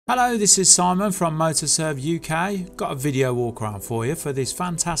Hello, this is Simon from MotorServe UK. Got a video walk around for you for this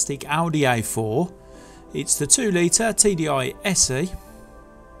fantastic Audi A4. It's the 2 litre TDI SE.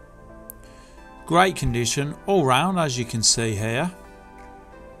 Great condition all round, as you can see here.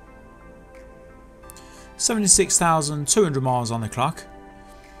 76,200 miles on the clock.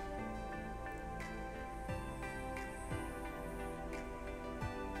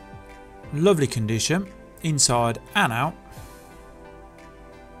 Lovely condition inside and out.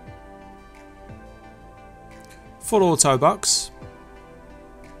 Full auto box.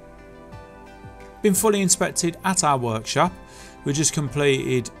 Been fully inspected at our workshop. We just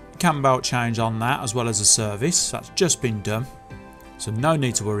completed cam belt change on that as well as a service. That's just been done, so no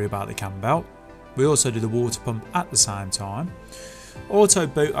need to worry about the cam belt. We also did the water pump at the same time. Auto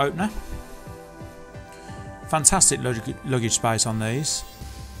boot opener. Fantastic luggage space on these.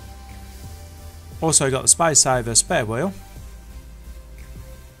 Also got the space saver spare wheel.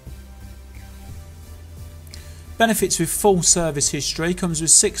 Benefits with full service history, comes with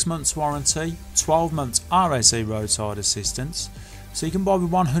 6 months warranty, 12 months RSE roadside assistance, so you can buy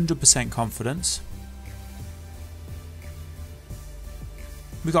with 100% confidence.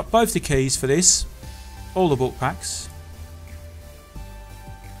 We've got both the keys for this, all the book packs,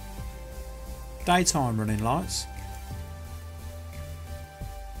 daytime running lights,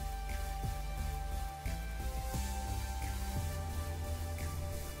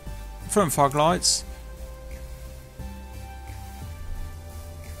 front fog lights.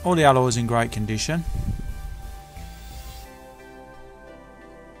 All the alloys in great condition.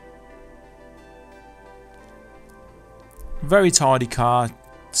 Very tidy car.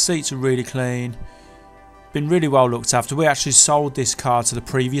 Seats are really clean. Been really well looked after. We actually sold this car to the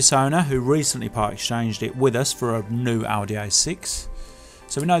previous owner, who recently part exchanged it with us for a new Audi A6.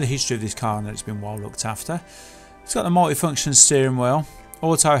 So we know the history of this car and that it's been well looked after. It's got the multifunction steering wheel,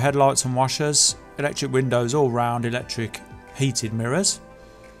 auto headlights and washers, electric windows all round, electric heated mirrors.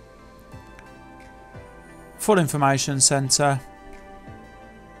 Full information centre,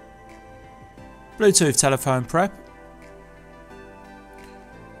 Bluetooth telephone prep,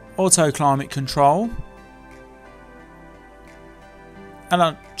 auto climate control,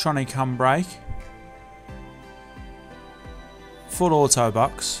 electronic handbrake, full auto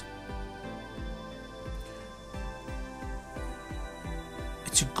box.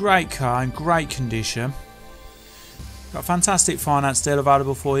 It's a great car in great condition. Got a fantastic finance deal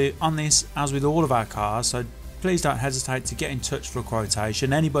available for you on this, as with all of our cars, so please don't hesitate to get in touch for a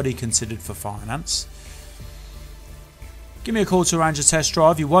quotation. Anybody considered for finance. Give me a call to arrange a test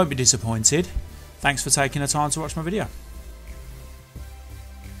drive, you won't be disappointed. Thanks for taking the time to watch my video.